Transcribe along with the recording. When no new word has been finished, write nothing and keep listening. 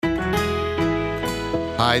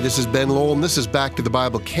Hi, this is Ben Lowell, and this is Back to the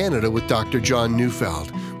Bible Canada with Dr. John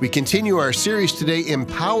Neufeld. We continue our series today,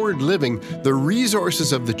 Empowered Living, the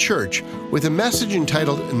Resources of the Church, with a message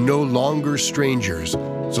entitled, No Longer Strangers.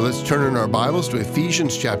 So let's turn in our Bibles to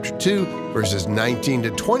Ephesians chapter 2, verses 19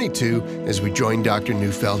 to 22, as we join Dr.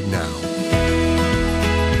 Neufeld now.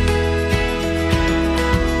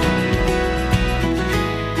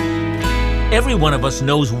 Every one of us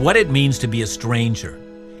knows what it means to be a stranger.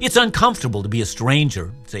 It's uncomfortable to be a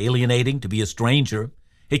stranger. It's alienating to be a stranger.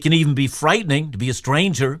 It can even be frightening to be a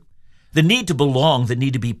stranger. The need to belong, the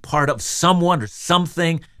need to be part of someone or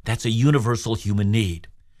something, that's a universal human need.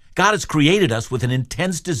 God has created us with an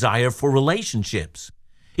intense desire for relationships.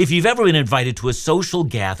 If you've ever been invited to a social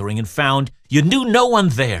gathering and found you knew no one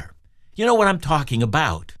there, you know what I'm talking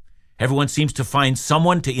about. Everyone seems to find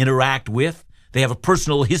someone to interact with. They have a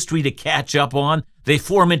personal history to catch up on. They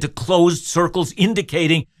form into closed circles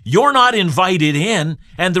indicating you're not invited in,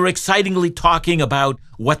 and they're excitingly talking about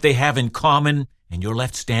what they have in common, and you're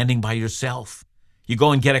left standing by yourself. You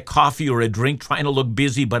go and get a coffee or a drink trying to look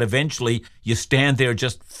busy, but eventually you stand there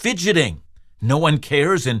just fidgeting. No one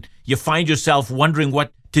cares, and you find yourself wondering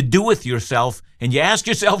what to do with yourself, and you ask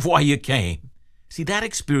yourself why you came. See, that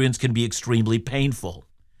experience can be extremely painful.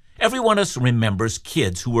 Every one of us remembers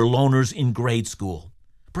kids who were loners in grade school.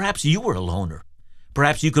 Perhaps you were a loner.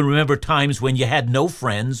 Perhaps you can remember times when you had no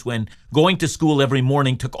friends, when going to school every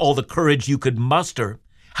morning took all the courage you could muster,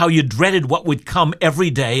 how you dreaded what would come every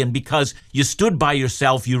day, and because you stood by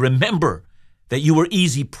yourself, you remember that you were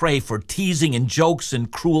easy prey for teasing and jokes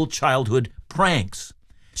and cruel childhood pranks.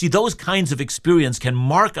 See, those kinds of experience can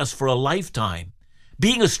mark us for a lifetime.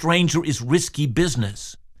 Being a stranger is risky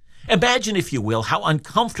business. Imagine, if you will, how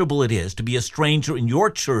uncomfortable it is to be a stranger in your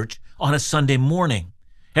church on a Sunday morning.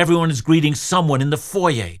 Everyone is greeting someone in the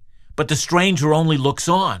foyer, but the stranger only looks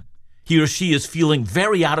on. He or she is feeling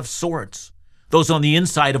very out of sorts. Those on the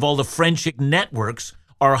inside of all the friendship networks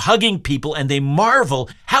are hugging people, and they marvel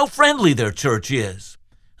how friendly their church is.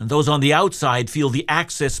 And those on the outside feel the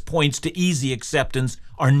access points to easy acceptance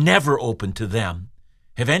are never open to them.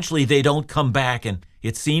 Eventually they don't come back, and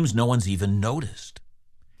it seems no one's even noticed.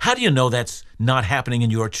 How do you know that's not happening in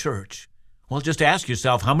your church? Well, just ask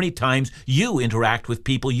yourself how many times you interact with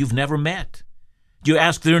people you've never met. Do you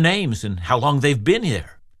ask their names and how long they've been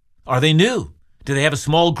here? Are they new? Do they have a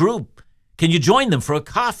small group? Can you join them for a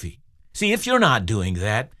coffee? See, if you're not doing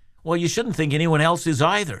that, well, you shouldn't think anyone else is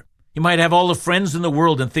either. You might have all the friends in the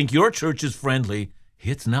world and think your church is friendly.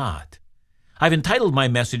 It's not. I've entitled my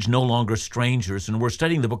message, No Longer Strangers, and we're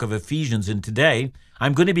studying the book of Ephesians, and today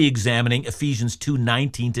I'm going to be examining Ephesians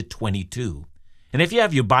 2:19 to 22. And if you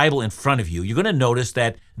have your Bible in front of you, you're going to notice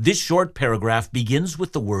that this short paragraph begins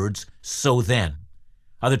with the words, so then.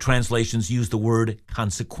 Other translations use the word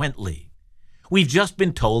consequently. We've just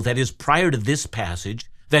been told that is prior to this passage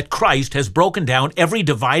that Christ has broken down every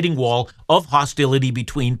dividing wall of hostility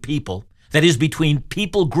between people, that is, between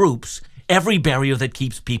people groups, every barrier that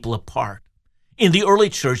keeps people apart. In the early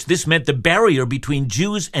church, this meant the barrier between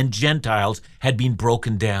Jews and Gentiles had been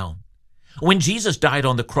broken down. When Jesus died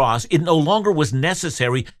on the cross, it no longer was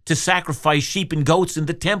necessary to sacrifice sheep and goats in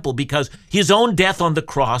the temple because his own death on the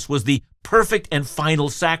cross was the perfect and final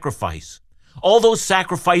sacrifice. All those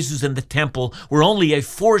sacrifices in the temple were only a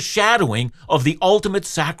foreshadowing of the ultimate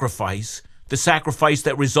sacrifice, the sacrifice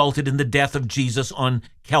that resulted in the death of Jesus on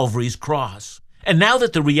Calvary's cross. And now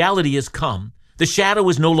that the reality has come, the shadow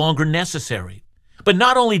is no longer necessary. But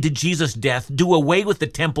not only did Jesus' death do away with the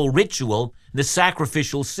temple ritual, the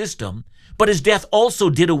sacrificial system, but his death also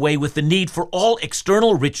did away with the need for all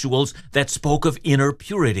external rituals that spoke of inner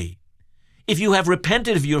purity. If you have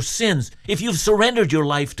repented of your sins, if you've surrendered your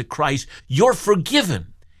life to Christ, you're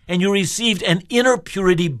forgiven, and you received an inner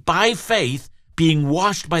purity by faith, being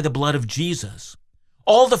washed by the blood of Jesus.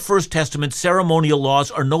 All the First Testament ceremonial laws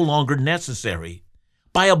are no longer necessary.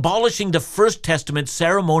 By abolishing the First Testament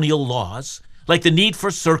ceremonial laws, like the need for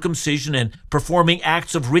circumcision and performing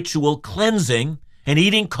acts of ritual cleansing, and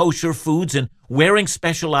eating kosher foods and wearing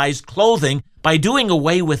specialized clothing, by doing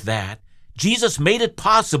away with that, Jesus made it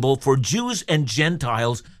possible for Jews and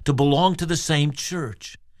Gentiles to belong to the same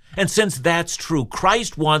church. And since that's true,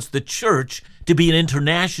 Christ wants the church to be an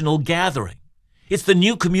international gathering. It's the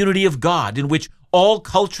new community of God in which all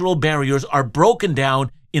cultural barriers are broken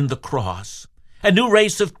down in the cross. A new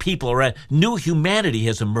race of people, or a new humanity,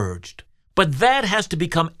 has emerged. But that has to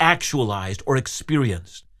become actualized or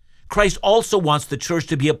experienced. Christ also wants the church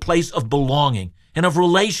to be a place of belonging and of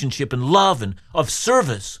relationship and love and of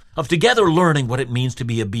service, of together learning what it means to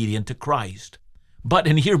be obedient to Christ. But,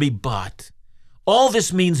 and hear me, but, all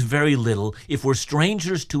this means very little if we're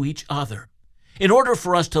strangers to each other. in order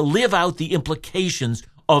for us to live out the implications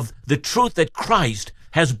of the truth that Christ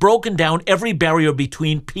has broken down every barrier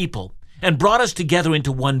between people and brought us together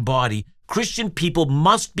into one body, Christian people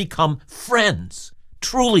must become friends,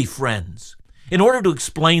 truly friends. In order to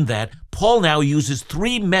explain that, Paul now uses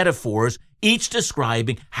 3 metaphors, each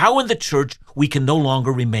describing how in the church we can no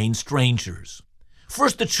longer remain strangers.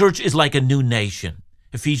 First, the church is like a new nation.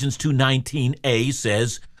 Ephesians 2:19a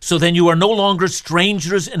says, "So then you are no longer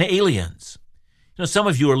strangers and aliens." You know, some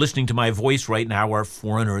of you are listening to my voice right now are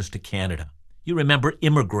foreigners to Canada. You remember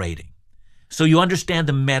immigrating. So you understand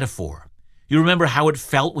the metaphor. You remember how it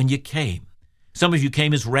felt when you came. Some of you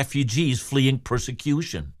came as refugees fleeing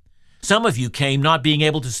persecution. Some of you came not being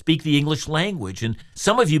able to speak the English language, and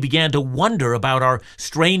some of you began to wonder about our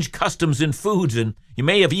strange customs and foods, and you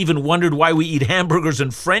may have even wondered why we eat hamburgers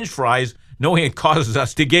and French fries, knowing it causes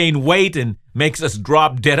us to gain weight and makes us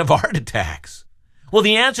drop dead of heart attacks. Well,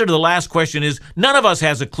 the answer to the last question is none of us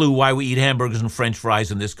has a clue why we eat hamburgers and French fries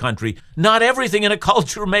in this country. Not everything in a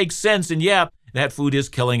culture makes sense, and yeah, that food is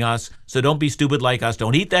killing us, so don't be stupid like us.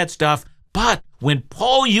 Don't eat that stuff. But when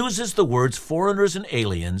Paul uses the words foreigners and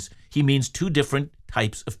aliens, he means 2 different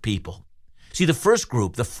types of people. See, the first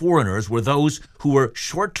group, the foreigners, were those who were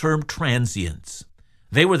short-term transients.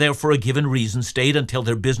 They were there for a given reason, stayed until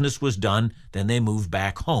their business was done, then they moved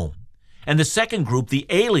back home. And the second group, the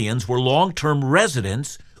aliens, were long-term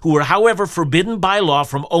residents who were, however, forbidden by law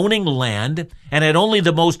from owning land and had only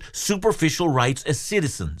the most superficial rights as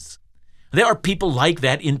citizens. There are people like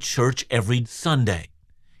that in church every Sunday.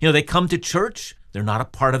 You know, they come to church, they're not a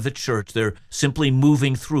part of the church, they're simply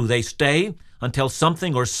moving through. They stay until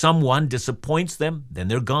something or someone disappoints them, then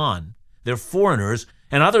they're gone. They're foreigners,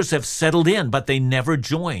 and others have settled in, but they never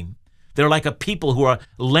join. They're like a people who are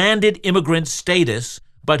landed immigrant status,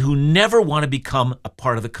 but who never want to become a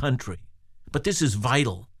part of the country. But this is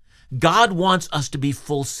vital. God wants us to be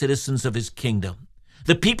full citizens of his kingdom.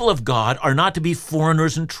 The people of God are not to be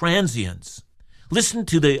foreigners and transients. Listen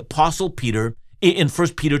to the Apostle Peter in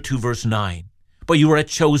 1 Peter 2, verse 9. "But you are a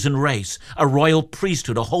chosen race, a royal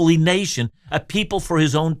priesthood, a holy nation, a people for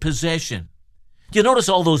his own possession." Do you notice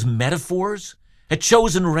all those metaphors? A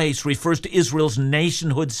chosen race refers to Israel's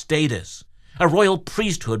nationhood status. A royal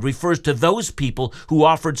priesthood refers to those people who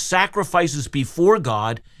offered sacrifices before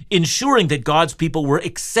God, ensuring that God's people were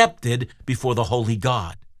accepted before the holy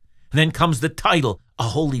God. And then comes the title, a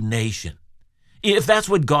holy nation. If that's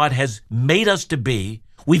what God has made us to be,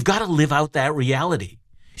 we've got to live out that reality.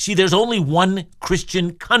 See, there's only one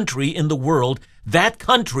Christian country in the world. That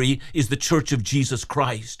country is the Church of Jesus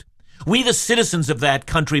Christ. We, the citizens of that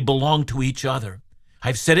country, belong to each other.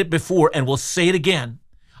 I've said it before and will say it again.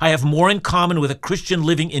 I have more in common with a Christian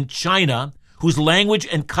living in China, whose language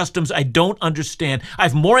and customs I don't understand. I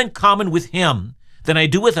have more in common with him than I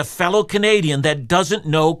do with a fellow Canadian that doesn't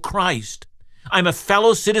know Christ. I'm a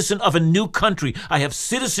fellow citizen of a new country. I have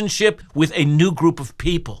citizenship with a new group of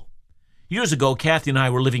people. Years ago, Kathy and I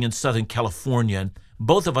were living in Southern California, and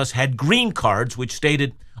both of us had green cards which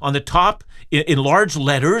stated on the top, in large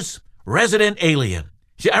letters, resident alien.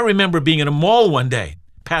 See, I remember being in a mall one day,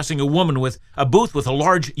 passing a woman with a booth with a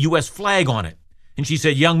large U.S. flag on it. And she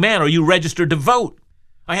said, "Young man, are you registered to vote?"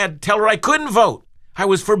 I had to tell her I couldn't vote. I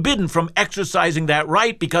was forbidden from exercising that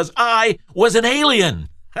right because I was an alien.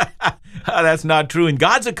 That's not true in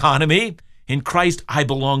God's economy. In Christ, I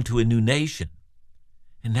belong to a new nation.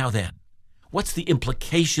 And now then, what's the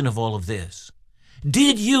implication of all of this?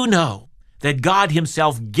 Did you know that God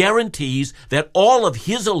himself guarantees that all of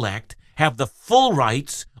his elect have the full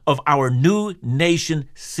rights of our new nation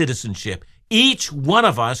citizenship? Each one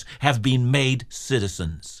of us have been made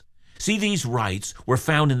citizens. See, these rights were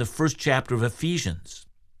found in the first chapter of Ephesians.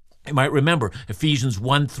 You might remember Ephesians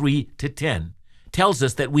 1:3-10 tells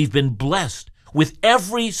us that we've been blessed with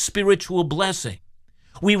every spiritual blessing.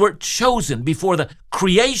 We were chosen before the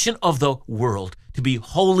creation of the world to be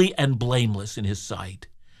holy and blameless in his sight.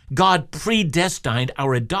 God predestined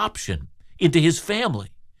our adoption into his family.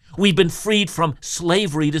 We've been freed from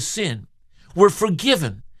slavery to sin. We're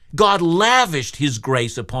forgiven. God lavished his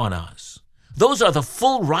grace upon us. Those are the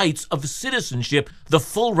full rights of citizenship, the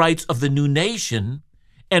full rights of the new nation,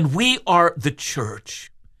 and we are the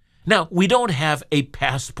church. Now, we don't have a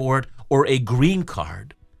passport or a green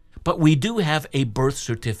card, but we do have a birth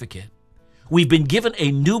certificate. We've been given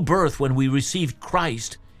a new birth when we received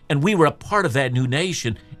Christ, and we were a part of that new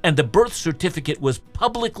nation, and the birth certificate was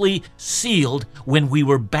publicly sealed when we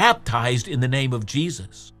were baptized in the name of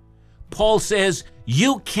Jesus. Paul says,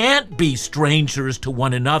 you can't be strangers to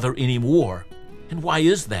one another anymore. And why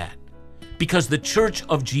is that? Because the Church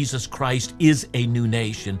of Jesus Christ is a new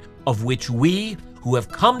nation of which we who have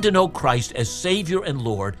come to know Christ as Savior and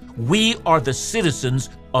Lord, we are the citizens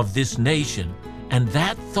of this nation. And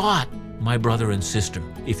that thought, my brother and sister,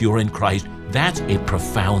 if you're in Christ, that's a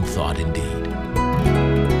profound thought indeed.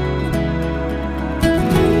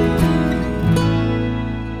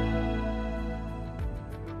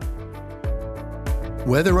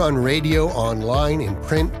 Whether on radio, online, in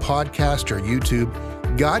print, podcast, or YouTube,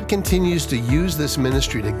 God continues to use this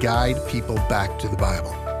ministry to guide people back to the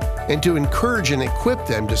Bible and to encourage and equip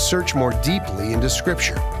them to search more deeply into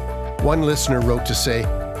Scripture. One listener wrote to say,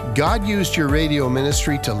 "God used your radio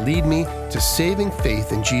ministry to lead me to saving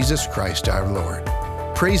faith in Jesus Christ our Lord.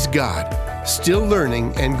 Praise God, still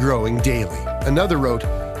learning and growing daily." Another wrote,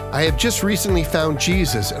 "I have just recently found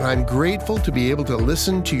Jesus, and I'm grateful to be able to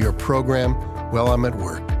listen to your program while I'm at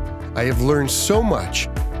work. I have learned so much,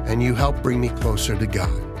 and you help bring me closer to God."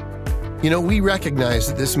 You know, we recognize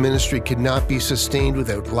that this ministry could not be sustained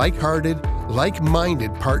without like-hearted,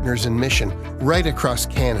 like-minded partners in mission right across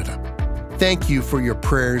Canada. Thank you for your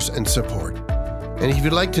prayers and support. And if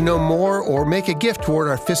you'd like to know more or make a gift toward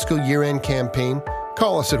our fiscal year-end campaign,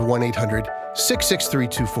 call us at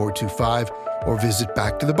 1-800-663-2425 or visit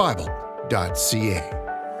backtothebible.ca.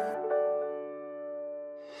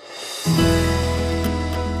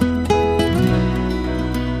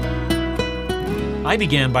 I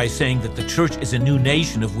began by saying that the church is a new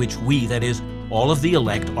nation of which we, that is, all of the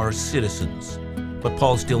elect, are citizens. But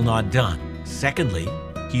Paul's still not done. Secondly,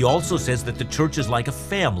 he also says that the church is like a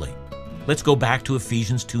family. Let's go back to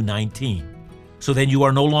Ephesians 2:19. "So then you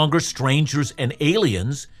are no longer strangers and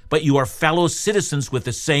aliens, but you are fellow citizens with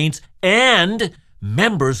the saints and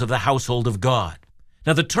members of the household of God."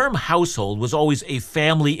 Now, the term household was always a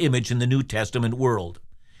family image in the New Testament world.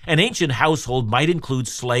 An ancient household might include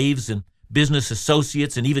slaves and business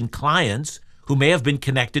associates and even clients who may have been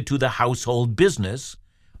connected to the household business,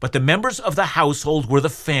 but the members of the household were the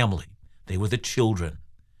family. They were the children.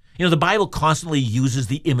 You know, the Bible constantly uses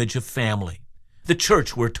the image of family. The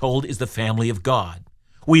church, we're told, is the family of God.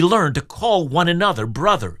 We learn to call one another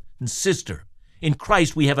brother and sister. In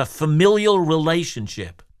Christ, we have a familial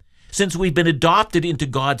relationship. Since we've been adopted into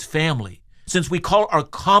God's family, since we call our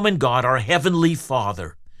common God our Heavenly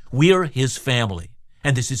Father, we're His family.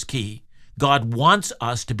 And this is key. God wants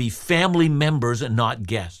us to be family members and not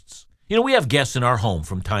guests. You know, we have guests in our home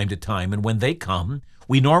from time to time, and when they come,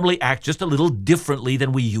 we normally act just a little differently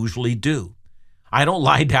than we usually do. I don't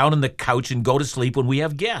lie down on the couch and go to sleep when we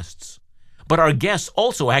have guests. But our guests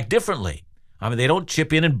also act differently. I mean, they don't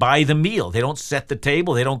chip in and buy the meal. They don't set the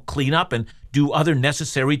table. They don't clean up and do other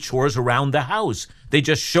necessary chores around the house. They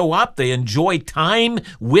just show up. They enjoy time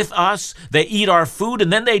with us. They eat our food,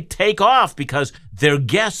 and then they take off because they're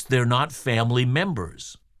guests. They're not family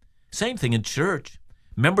members. Same thing in church.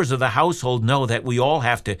 Members of the household know that we all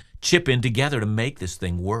have to chip in together to make this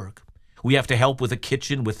thing work. We have to help with the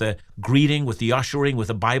kitchen, with the greeting, with the ushering, with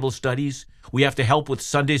the Bible studies. We have to help with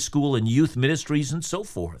Sunday school and youth ministries and so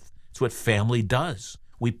forth. It's what family does.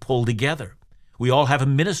 We pull together. We all have a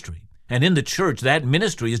ministry. And in the church, that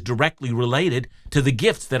ministry is directly related to the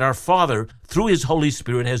gifts that our Father, through His Holy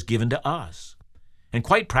Spirit, has given to us. And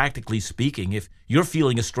quite practically speaking, if you're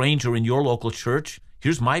feeling a stranger in your local church,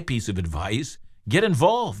 here's my piece of advice. Get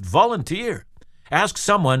involved. Volunteer. Ask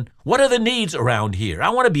someone, what are the needs around here? I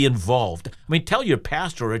want to be involved. I mean, tell your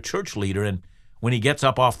pastor or a church leader, and when he gets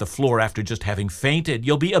up off the floor after just having fainted,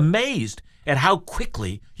 you'll be amazed at how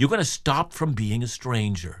quickly you're going to stop from being a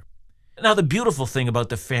stranger. Now, the beautiful thing about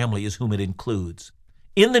the family is whom it includes.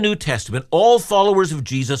 In the New Testament, all followers of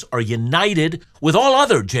Jesus are united with all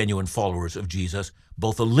other genuine followers of Jesus,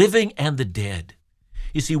 both the living and the dead.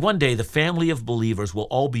 You see, one day the family of believers will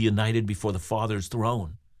all be united before the Father's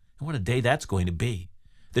throne. And what a day that's going to be.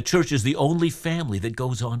 The church is the only family that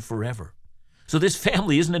goes on forever. So this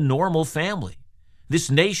family isn't a normal family.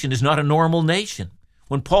 This nation is not a normal nation.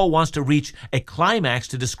 When Paul wants to reach a climax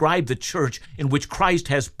to describe the church in which Christ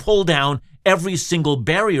has pulled down every single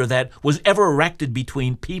barrier that was ever erected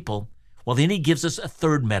between people, well, then he gives us a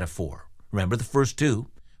third metaphor. Remember the first two?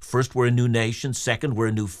 First, we're a new nation. Second, we're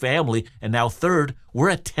a new family. And now third, we're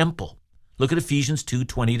a temple. Look at Ephesians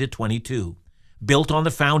 2:20-22. Built on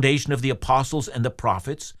the foundation of the apostles and the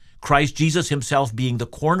prophets, Christ Jesus himself being the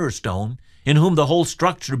cornerstone, in whom the whole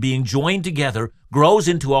structure being joined together grows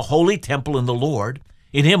into a holy temple in the Lord.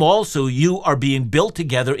 In him also you are being built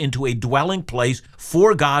together into a dwelling place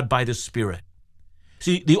for God by the Spirit.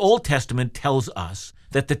 See, the Old Testament tells us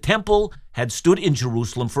that the temple had stood in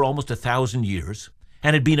Jerusalem for almost 1,000 years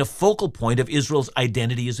and had been a focal point of Israel's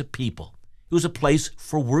identity as a people. It was a place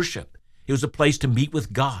for worship. It was a place to meet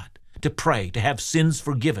with God, to pray, to have sins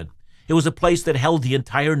forgiven. It was a place that held the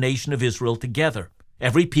entire nation of Israel together.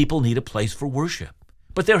 Every people need a place for worship.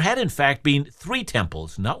 But there had in fact been 3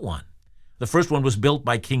 temples, not one. The first one was built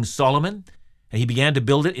by King Solomon, and he began to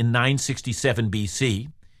build it in 967 BC.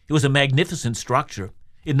 It was a magnificent structure.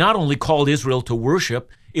 It not only called Israel to worship,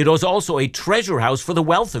 it was also a treasure house for the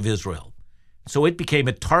wealth of Israel. So it became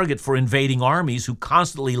a target for invading armies who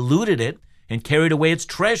constantly looted it and carried away its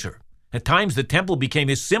treasure. At times, the temple became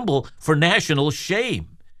a symbol for national shame.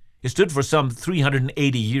 It stood for some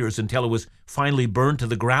 380 years until it was finally burned to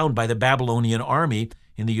the ground by the Babylonian army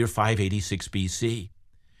in the year 586 BC.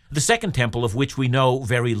 The second temple, of which we know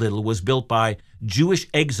very little, was built by Jewish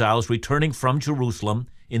exiles returning from Jerusalem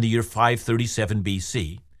in the year 537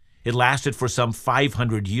 BC. It lasted for some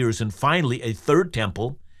 500 years, and finally a third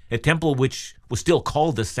temple, a temple which was still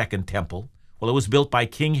called the Second Temple, well, it was built by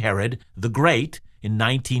King Herod the Great in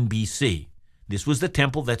 19 BC. This was the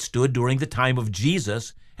temple that stood during the time of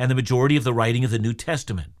Jesus and the majority of the writing of the New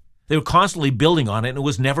Testament. They were constantly building on it, and it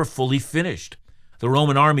was never fully finished. The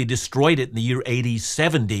Roman army destroyed it in the year AD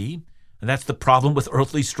 70, and that's the problem with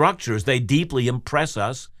earthly structures. They deeply impress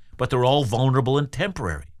us, but they're all vulnerable and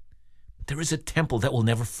temporary. But there is a temple that will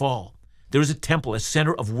never fall. There is a temple, a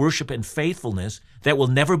center of worship and faithfulness that will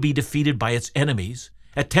never be defeated by its enemies,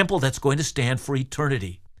 a temple that's going to stand for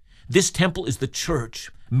eternity. This temple is the church,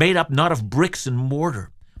 made up not of bricks and mortar,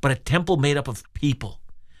 but a temple made up of people.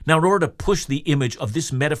 Now, in order to push the image of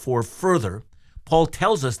this metaphor further, Paul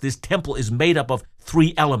tells us this temple is made up of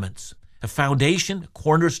 3 elements: a foundation, a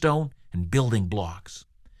cornerstone, and building blocks.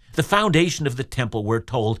 The foundation of the temple, we're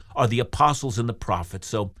told, are the apostles and the prophets.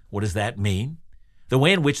 So what does that mean? The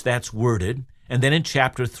way in which that's worded, and then in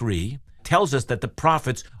chapter 3, tells us that the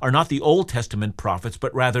prophets are not the Old Testament prophets,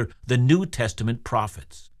 but rather the New Testament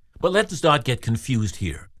prophets. But let us not get confused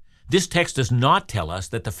here. This text does not tell us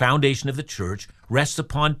that the foundation of the church rests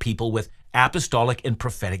upon people with apostolic and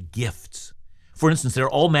prophetic gifts. For instance, there are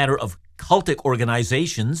all manner of cultic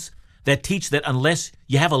organizations that teach that unless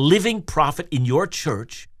you have a living prophet in your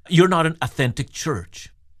church, you're not an authentic church.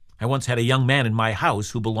 I once had a young man in my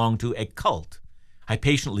house who belonged to a cult. I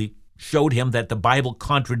patiently showed him that the Bible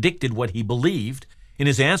contradicted what he believed, and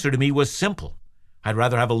his answer to me was simple. I'd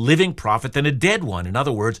rather have a living prophet than a dead one. In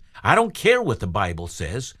other words, I don't care what the Bible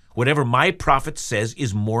says. Whatever my prophet says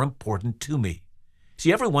is more important to me.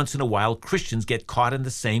 See, every once in a while, Christians get caught in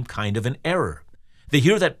the same kind of an error. They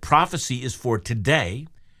hear that prophecy is for today,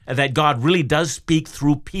 and that God really does speak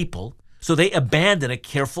through people, so they abandon a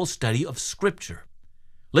careful study of Scripture.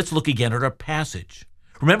 Let's look again at our passage.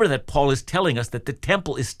 Remember that Paul is telling us that the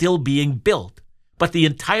temple is still being built, but the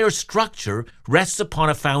entire structure rests upon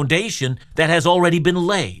a foundation that has already been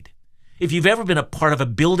laid. If you've ever been a part of a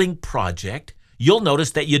building project, you'll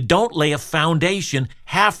notice that you don't lay a foundation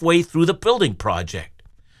halfway through the building project.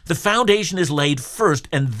 The foundation is laid first,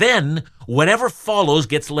 and then whatever follows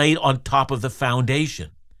gets laid on top of the foundation.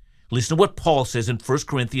 Listen to what Paul says in 1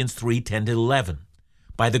 Corinthians 3:10-11.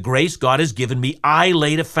 By the grace God has given me, I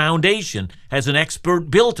laid a foundation as an expert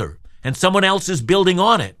builder, and someone else is building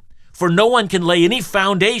on it. For no one can lay any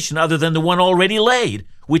foundation other than the one already laid,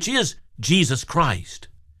 which is Jesus Christ.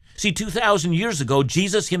 See, 2,000 years ago,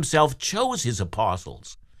 Jesus himself chose his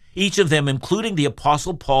apostles. Each of them, including the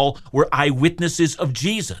Apostle Paul, were eyewitnesses of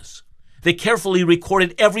Jesus. They carefully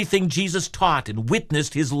recorded everything Jesus taught and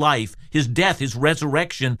witnessed his life, his death, his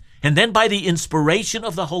resurrection, and then by the inspiration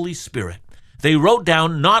of the Holy Spirit, they wrote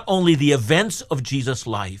down not only the events of Jesus'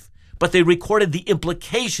 life, but they recorded the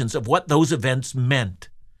implications of what those events meant.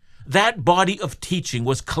 That body of teaching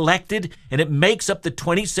was collected, and it makes up the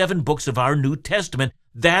 27 books of our New Testament.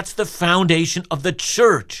 That's the foundation of the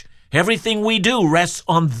church. Everything we do rests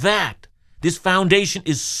on that. This foundation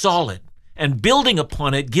is solid, and building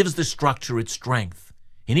upon it gives the structure its strength.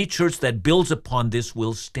 Any church that builds upon this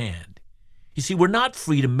will stand. You see, we're not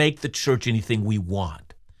free to make the church anything we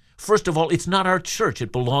want. First of all, it's not our church.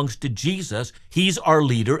 It belongs to Jesus. He's our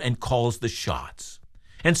leader and calls the shots.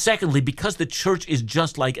 And secondly, because the church is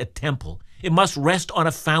just like a temple, it must rest on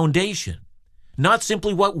a foundation, not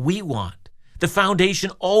simply what we want. The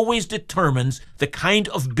foundation always determines the kind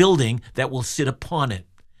of building that will sit upon it.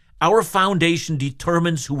 Our foundation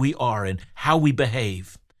determines who we are and how we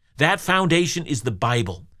behave. That foundation is the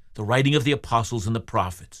Bible, the writing of the apostles and the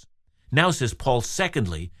prophets. Now, says Paul,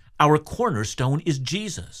 secondly, our cornerstone is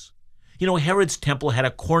Jesus. You know, Herod's temple had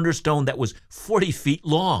a cornerstone that was 40 feet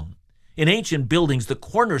long. In ancient buildings, the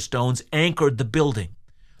cornerstones anchored the building.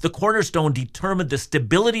 The cornerstone determined the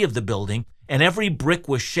stability of the building, and every brick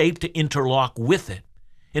was shaped to interlock with it.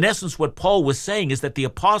 In essence, what Paul was saying is that the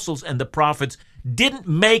apostles and the prophets didn't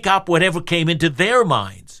make up whatever came into their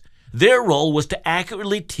minds. Their role was to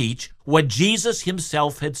accurately teach what Jesus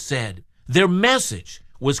himself had said. Their message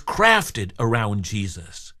was crafted around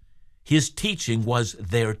Jesus. His teaching was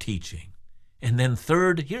their teaching. And then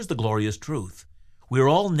third, here's the glorious truth. We're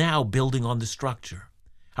all now building on the structure.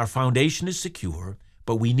 Our foundation is secure,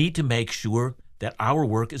 but we need to make sure that our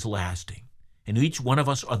work is lasting. And each one of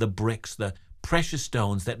us are the bricks, the precious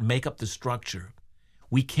stones that make up the structure.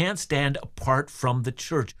 We can't stand apart from the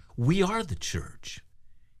church. We are the church.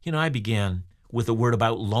 I began with a word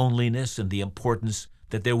about loneliness and the importance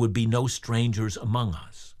that there would be no strangers among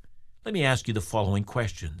us. Let me ask you the following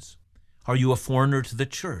questions. Are you a foreigner to the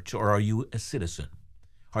church, or are you a citizen?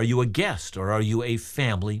 Are you a guest, or are you a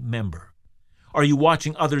family member? Are you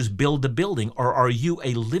watching others build the building, or are you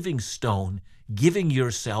a living stone, giving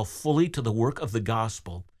yourself fully to the work of the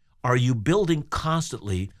gospel? Are you building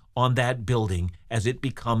constantly on that building as it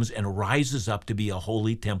becomes and rises up to be a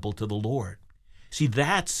holy temple to the Lord? See,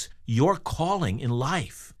 that's your calling in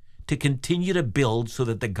life, to continue to build so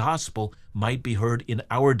that the gospel might be heard in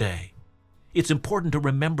our day. It's important to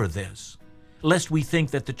remember this, lest we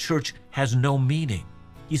think that the church has no meaning.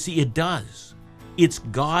 You see, it does. It's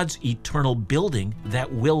God's eternal building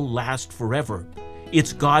that will last forever.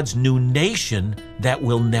 It's God's new nation that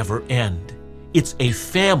will never end. It's a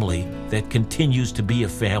family that continues to be a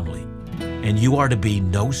family, and you are to be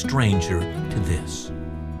no stranger to this.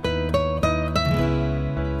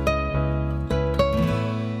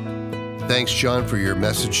 Thanks, John, for your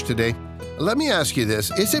message today. Let me ask you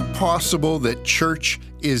this. Is it possible that church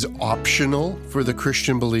is optional for the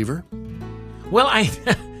Christian believer? Well,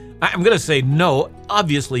 I'm going to say no,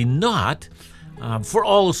 obviously not, for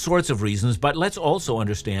all sorts of reasons, but let's also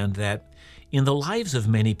understand that in the lives of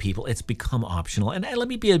many people, it's become optional. And let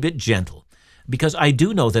me be a bit gentle, because I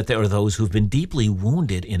do know that there are those who've been deeply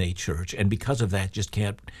wounded in a church, and because of that just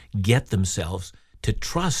can't get themselves to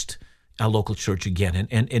trust a local church again.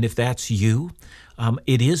 And if that's you,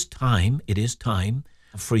 it is time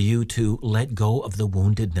for you to let go of the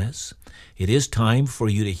woundedness. It is time for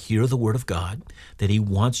you to hear the word of God, that he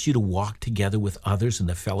wants you to walk together with others in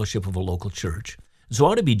the fellowship of a local church. So I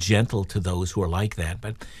want to be gentle to those who are like that.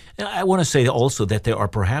 But I want to say also that there are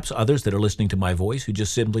perhaps others that are listening to my voice who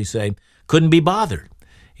just simply say, couldn't be bothered.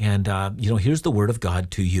 And, here's the word of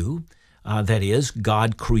God to you. That is,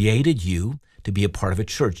 God created you to be a part of a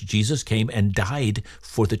church. Jesus came and died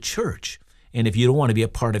for the church. And if you don't want to be a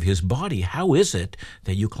part of his body, how is it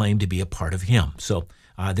that you claim to be a part of him? So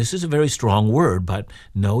this is a very strong word, but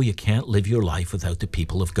no, you can't live your life without the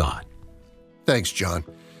people of God. Thanks, John.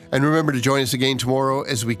 And remember to join us again tomorrow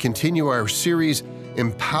as we continue our series,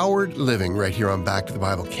 Empowered Living, right here on Back to the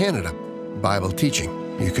Bible Canada, Bible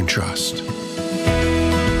teaching you can trust.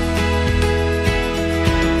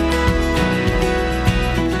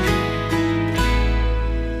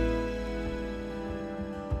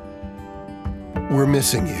 We're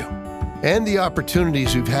missing you and the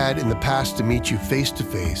opportunities we've had in the past to meet you face to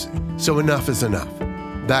face. So enough is enough.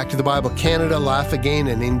 Back to the Bible Canada, Laugh Again,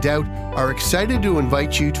 and In Doubt are excited to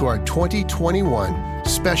invite you to our 2021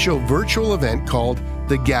 special virtual event called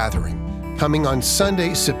The Gathering, coming on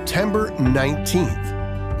Sunday, September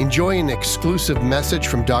 19th. Enjoy an exclusive message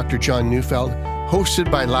from Dr. John Neufeld,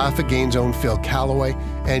 hosted by Laugh Again's own Phil Calloway,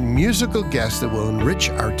 and musical guests that will enrich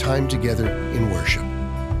our time together in worship.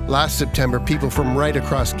 Last September, people from right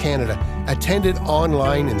across Canada attended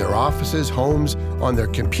online in their offices, homes, on their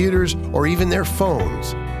computers, or even their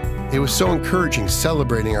phones. It was so encouraging,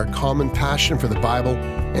 celebrating our common passion for the Bible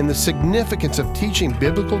and the significance of teaching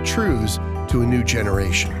biblical truths to a new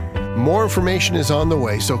generation. More information is on the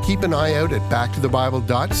way, so keep an eye out at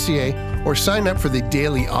backtothebible.ca or sign up for the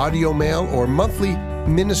daily audio mail or monthly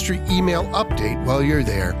ministry email update while you're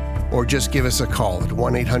there, or just give us a call at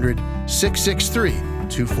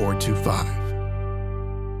 1-800-663-2425.